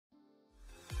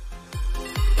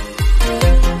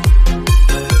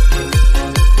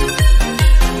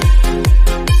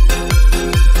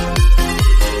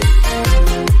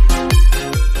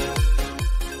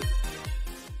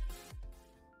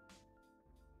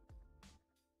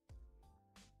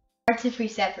Parts if we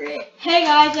separate. Hey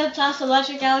guys, it's us,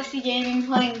 Electric Galaxy Gaming,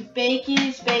 playing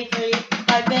Bakiez Bakery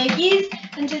by Bakiez.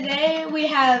 And today we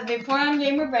have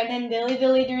vaporyongamer Brendan, Billy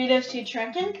Doritos to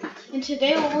Trenton. And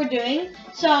today what we're doing,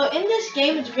 so in this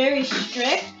game it's very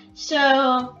strict.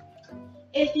 So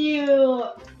if you,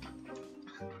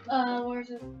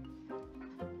 where's it?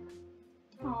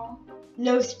 Oh,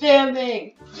 No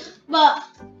spamming. but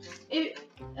if,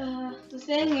 the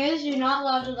thing is, you're not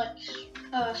allowed to like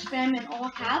spam in all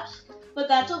caps, but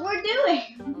that's what we're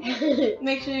doing.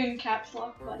 Make sure you're in caps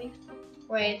lock, buddy.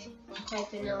 Wait,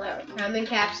 type in alert. I'm in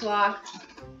caps lock.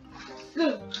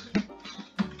 Good.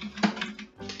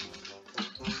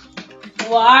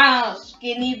 Wow,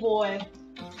 skinny boy.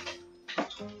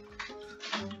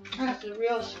 That's a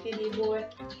real skinny boy.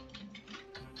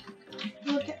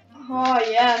 Look at, oh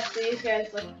yes, these guys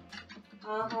look.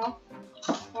 Wow.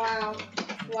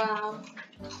 Wow.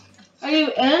 Are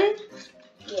you in?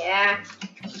 Yeah.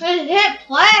 Then hit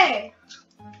play.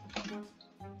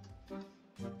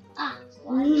 Ah,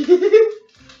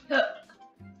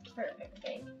 Perfect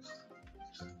thing.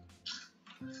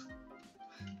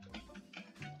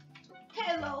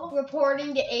 hello.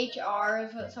 Reporting to HR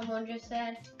is what someone just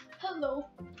said. Hello.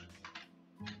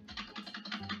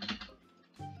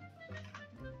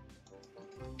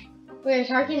 Wait, you're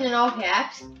talking in all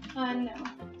caps? No.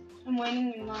 I'm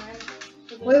waiting in line.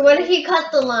 Wait, what if you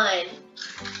cut the line?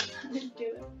 I didn't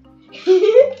do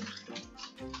it.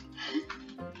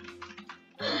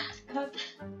 Cut.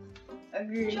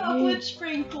 Agreed. Chocolate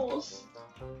sprinkles.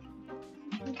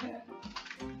 Okay.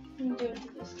 I'm gonna do it to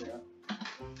this girl.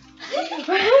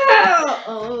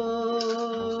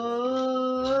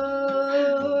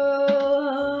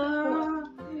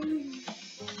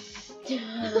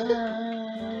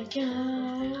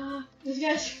 This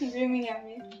guy's screaming at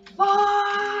me.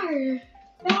 Far!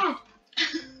 Bad!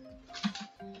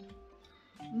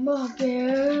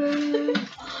 Monkey!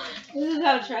 This is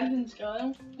how Trenton's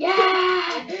going.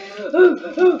 Yeah!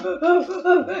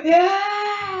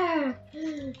 Yeah!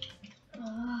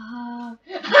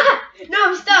 No,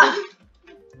 I'm stuck!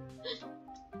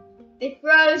 They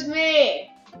froze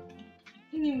me!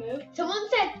 Can you move? Someone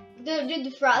said,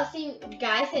 the frosty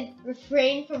guy said,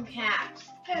 refrain from caps.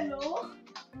 Hello?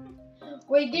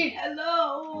 Wait, dude.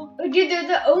 Hello? Oh, dude, they're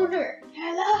the owner.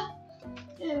 Hello?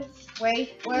 Yes.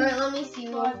 Wait, let me see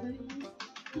what.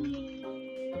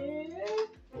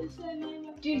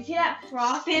 Dude, see that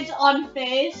frosty? Spits on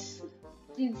face.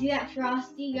 Dude, see that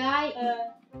frosty guy?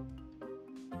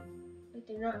 Wait,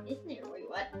 they're not in there. Wait,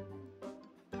 what?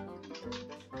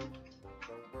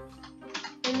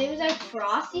 Their name's like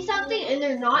Frosty something, and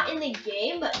they're not in the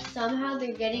game, but somehow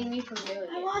they're getting me from doing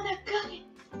I it. want a cookie.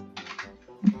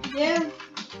 Yeah.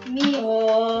 Me.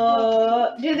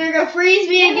 Oh, dude, they're gonna freeze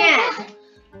me again.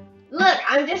 Look,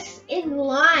 I'm just in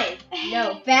line.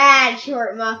 No, bad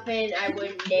short muffin. I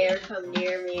wouldn't dare come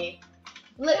near me.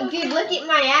 Look, dude, look at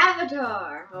my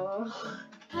avatar. Oh.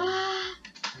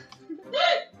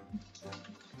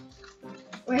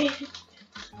 Wait.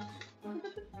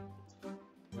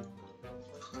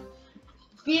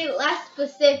 Be less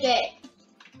specific.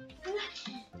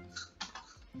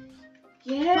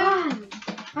 Yeah.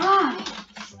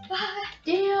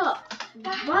 Steel.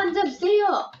 Buns of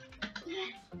steel.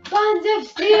 Buns of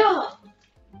steel.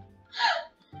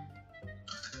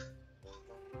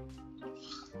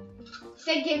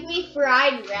 Say, give me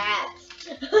fried rats.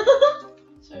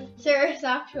 Sir,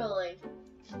 stop trolling.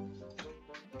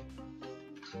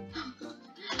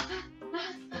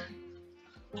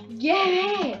 Give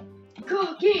me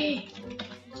cookie.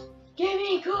 Give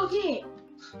me cookie.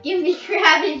 Give me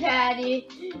Krabby Patty.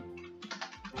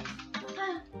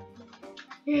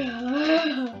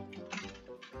 Yeah.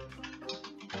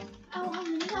 I want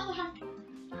another.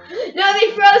 No,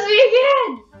 they froze me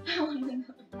again. I want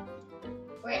another.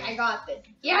 Wait, I got this.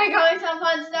 Yeah, I got myself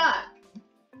unstuck.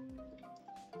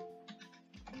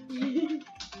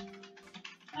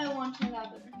 I want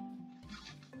another.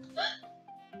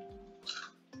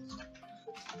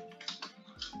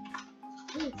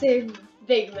 It's a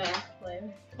Big Mac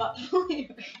flavor. But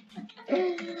flavor.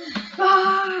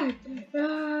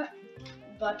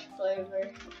 Butt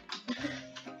flavor.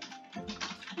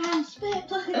 And spit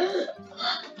flavor.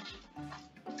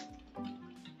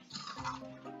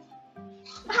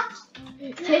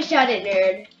 Say shut it,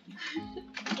 nerd.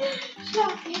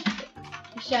 Shut it.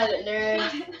 Shut it,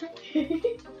 nerd.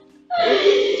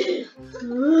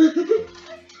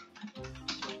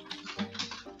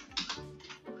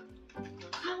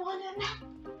 I want another.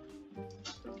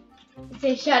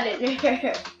 Say shut it,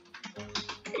 nerd.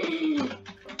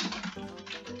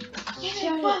 Give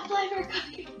me what flavor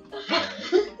cookie?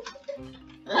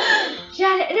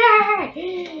 Shut it, nerd.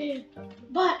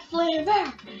 Butt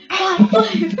flavor. Butt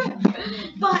flavor.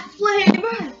 Butt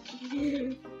flavor.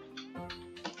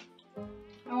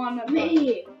 I want to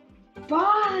Me.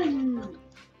 Buns.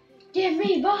 Give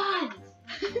me buns.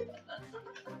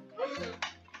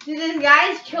 Dude, this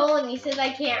guy's trolling. He says I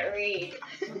can't read.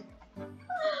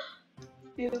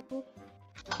 Beautiful.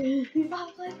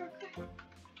 Butt flavor.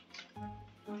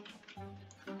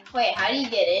 Wait, how do you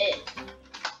get in?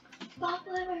 Butt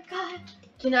flavor. God.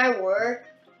 Can I work?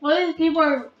 What if people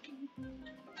are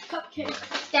cupcakes?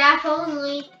 Staff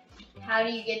only. How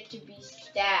do you get to be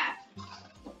staff?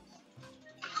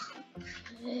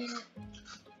 I'm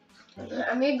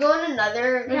gonna go on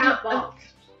another account. Box.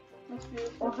 That's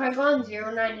beautiful. Or if I go on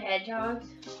 09 Hedgehogs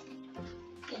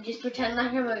and just pretend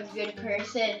like I'm a good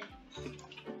person.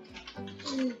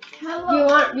 Hello. Do you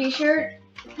want? Be sure.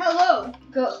 Hello.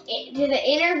 Go to the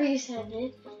interview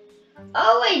sentence.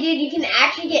 Oh wait, dude, you can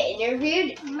actually get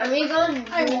interviewed. I'm gonna go on.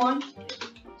 I want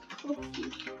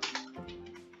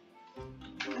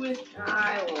with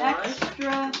I want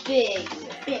extra big.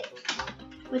 spit.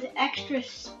 With extra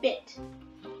spit.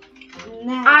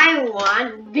 Now. I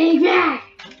want Big Mac.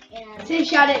 And Say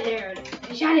shut it, nerd.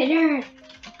 Shut it, nerd.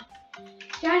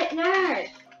 Shut it, nerd.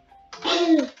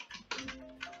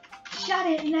 shut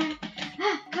it now.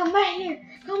 Ah, come back here.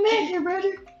 Come back here,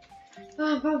 brother.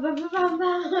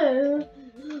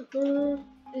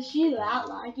 Is she that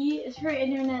laggy? Is her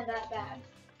internet that bad?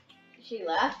 She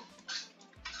left.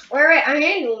 Wait, I'm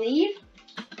gonna leave.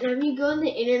 And I'm gonna go on the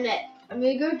internet. I'm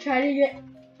gonna go try to get.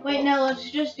 Wait, no, let's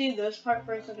just do this part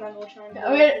first and then we'll try and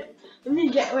go. Wait, let me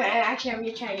get. Wait, actually, I'm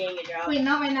gonna try getting a job. Wait,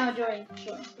 not right now, Joy.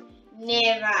 Sure.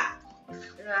 Never.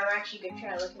 No, I'm actually gonna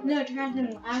try looking. No,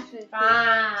 Trenton, actually.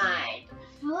 Fine.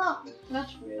 Hello.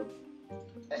 That's rude.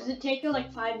 Does it take her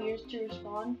like 5 years to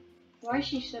respond? Why is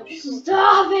she so short?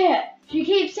 Stop it! She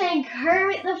keeps saying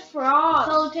Kermit the Frog.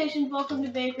 Salutations, welcome to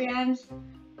Bakery. I'm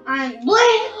Yay!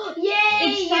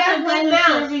 It's You such have a my pleasure mouse.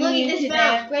 serving Look you at this today.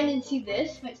 mouse. Brendan, see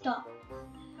this? Wait, stop.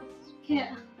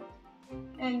 Yeah.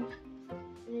 And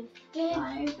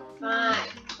Fine. I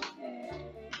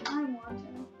want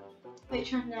to. Wait,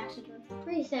 Trenton accident.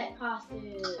 Preset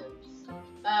costumes.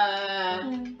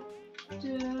 Man.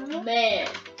 Man.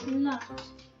 Nut.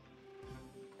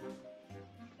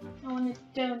 I want a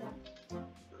donut.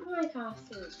 My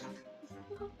costumes.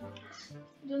 I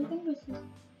don't think this is.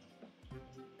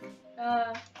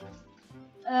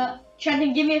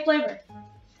 Trenton, give me a flavor.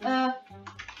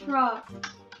 Frog.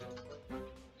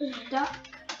 Duck.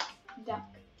 Duck.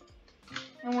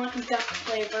 I want a duck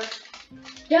flavor.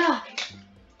 Duck.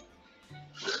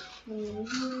 Man,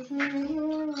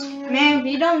 if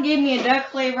you don't give me a duck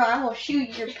flavor, I will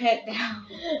shoot your pet down.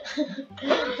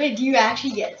 Wait, do you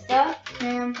actually get stuff?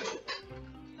 Man.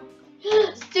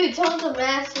 Dude, tons of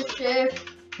Master Chef.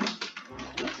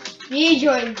 Me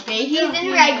join Bakiez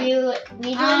and regular.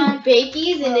 Me join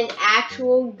Bakiez and an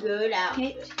actual good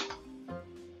outfit.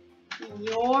 Hit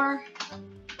your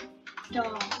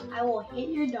dog. I will hit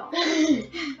your dog.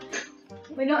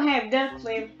 We don't have duck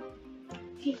flavor.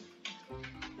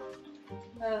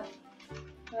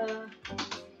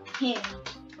 Hint.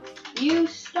 You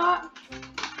stop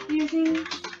using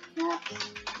caps?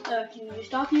 Can you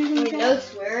stop using Wait, caps? no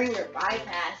swearing or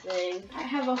bypassing. I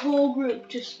have a whole group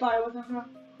to spy with her.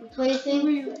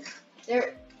 Replacing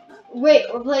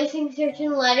replacing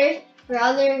certain letters for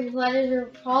other letters or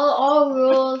follow all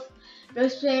rules. No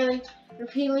spamming,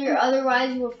 repeatedly or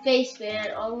otherwise you will face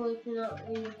ban. All rules do not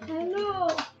leave. Hello.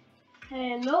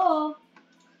 Hello.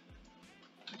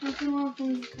 Nothing wrong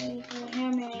from say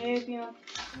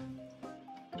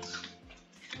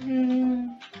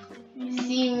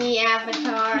See me,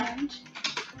 Avatar.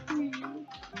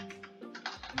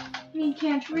 Me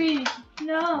can't read.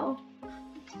 No.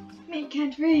 Me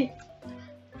can't read.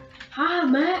 Hi,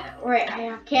 man. Wait, I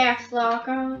have caps lock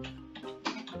on.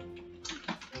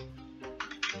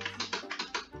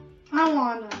 I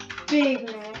want a Big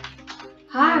Mac.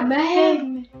 Hi,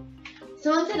 man.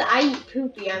 Someone said I eat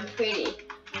poopy. I'm pretty.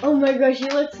 Oh my gosh, you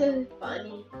look so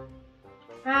funny.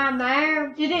 Hi,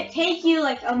 man. Did it take you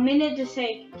like a minute to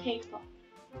say cake pop?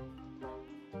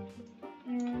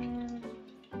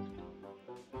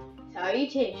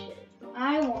 Salutation.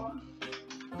 I want.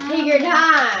 Take your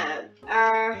time.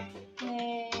 I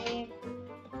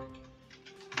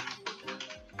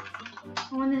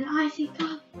want an icy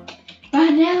cup.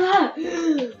 Vanilla.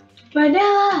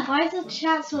 Vanilla. Why is the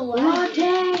chat so loud?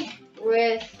 Latte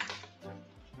with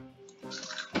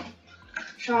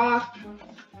chocolate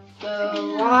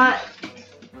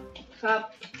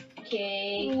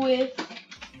cupcake With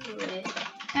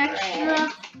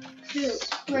extra poop.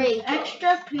 sprinkle.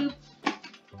 Extra poop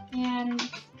and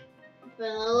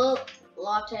vanilla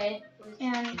latte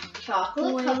and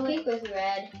chocolate toilet. cupcake with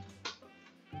red.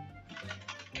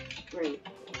 Green.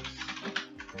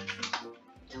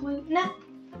 No.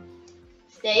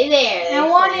 Stay there. I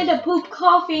wanted to poop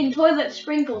coffee and toilet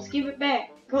sprinkles. Give it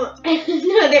back. Come on.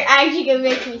 No, they're actually gonna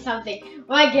make me something.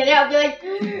 When I get it, I'll be like,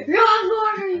 wrong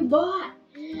order you bought.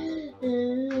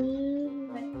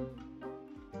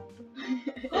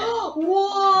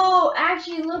 Whoa!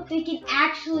 Actually, look, they can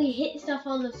actually hit stuff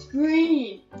on the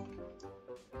screen.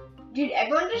 Dude,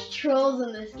 everyone just trolls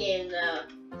in this game, though.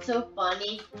 It's so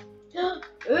funny.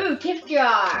 Ooh, tip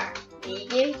jar.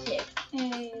 Medium tip.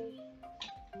 Hey.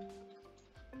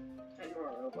 And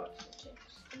more Roblox for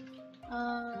tips.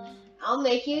 I'll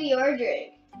make you your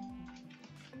drink.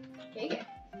 Take it.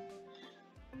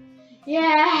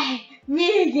 Yay!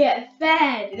 Me to get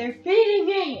fed. They're feeding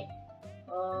me.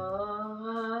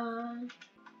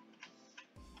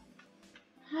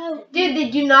 Dude,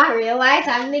 did you not realize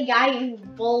I'm the guy who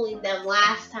bullied them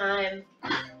last time?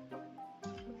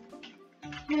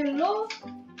 Hello?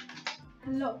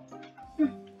 Hello.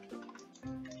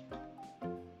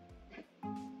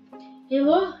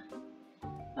 Hello?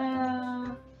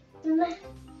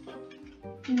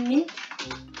 Mint.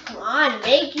 Come on,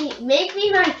 make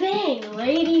me my thing,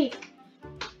 lady.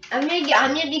 I'm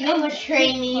gonna become a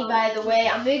trainee, by the way.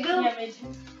 I'm gonna go. Yeah, me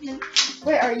too.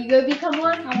 Wait, are you gonna become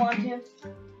one? I want to.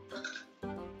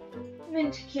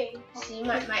 Mint cake. See,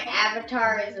 my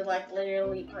avatar is like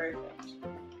literally perfect.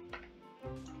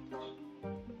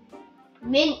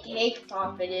 Mint cake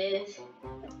pop it is.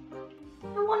 I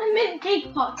want a mint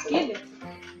cake pop. Give it.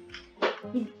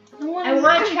 I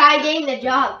want to try getting the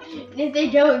job. And if they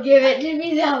don't give it to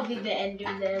me, that'll be the end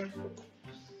of them.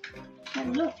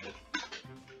 Hello.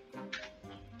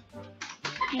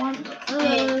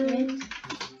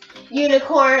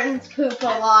 Unicorns poop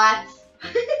a lot.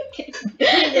 It's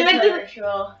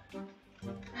virtual.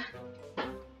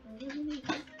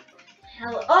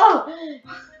 Hello. Oh!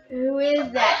 Who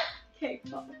is that? Cake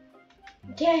pop.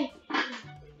 Okay.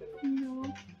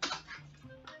 No.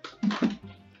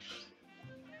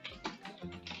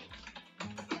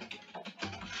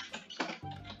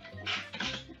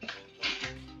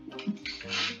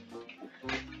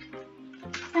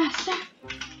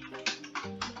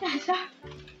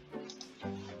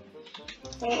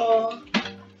 Oh.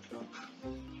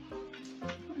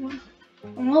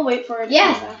 I'm gonna wait for it.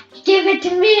 Yes! Give it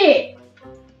to me!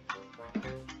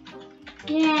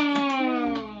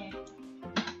 Yay!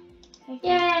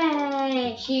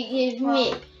 Yay! She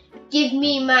give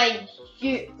me my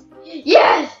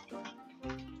yes!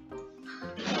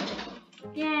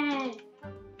 Yay!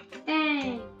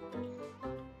 Yay!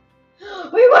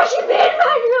 Wait, what she made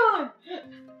my wrong?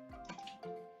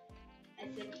 I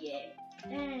said yay.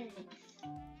 Thanks.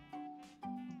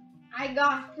 I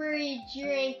got free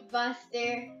drink,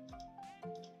 Buster.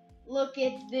 Look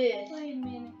at this. Wait a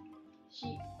minute.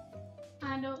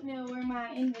 I don't know where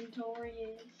my inventory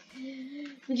is.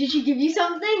 Did she give you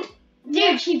something? Dude,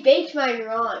 Yeah. she baked mine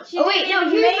wrong. She Oh wait, no,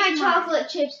 didn't here's make my mine. chocolate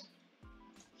chips.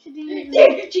 She didn't.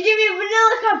 Dude, she gave me a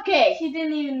vanilla cupcake. She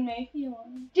didn't even make me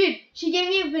one. Dude, she gave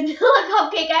me a vanilla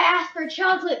cupcake. I asked for a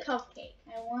chocolate cupcake.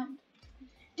 I want.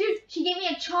 Dude, she gave me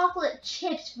a chocolate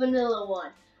chips vanilla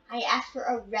one. I asked for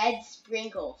a red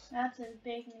sprinkles. That's a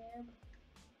big nib.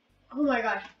 Oh my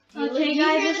gosh. Okay,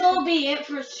 guys, this will be it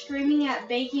for Screaming at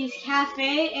Bakiez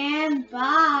Cafe, and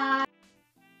bye.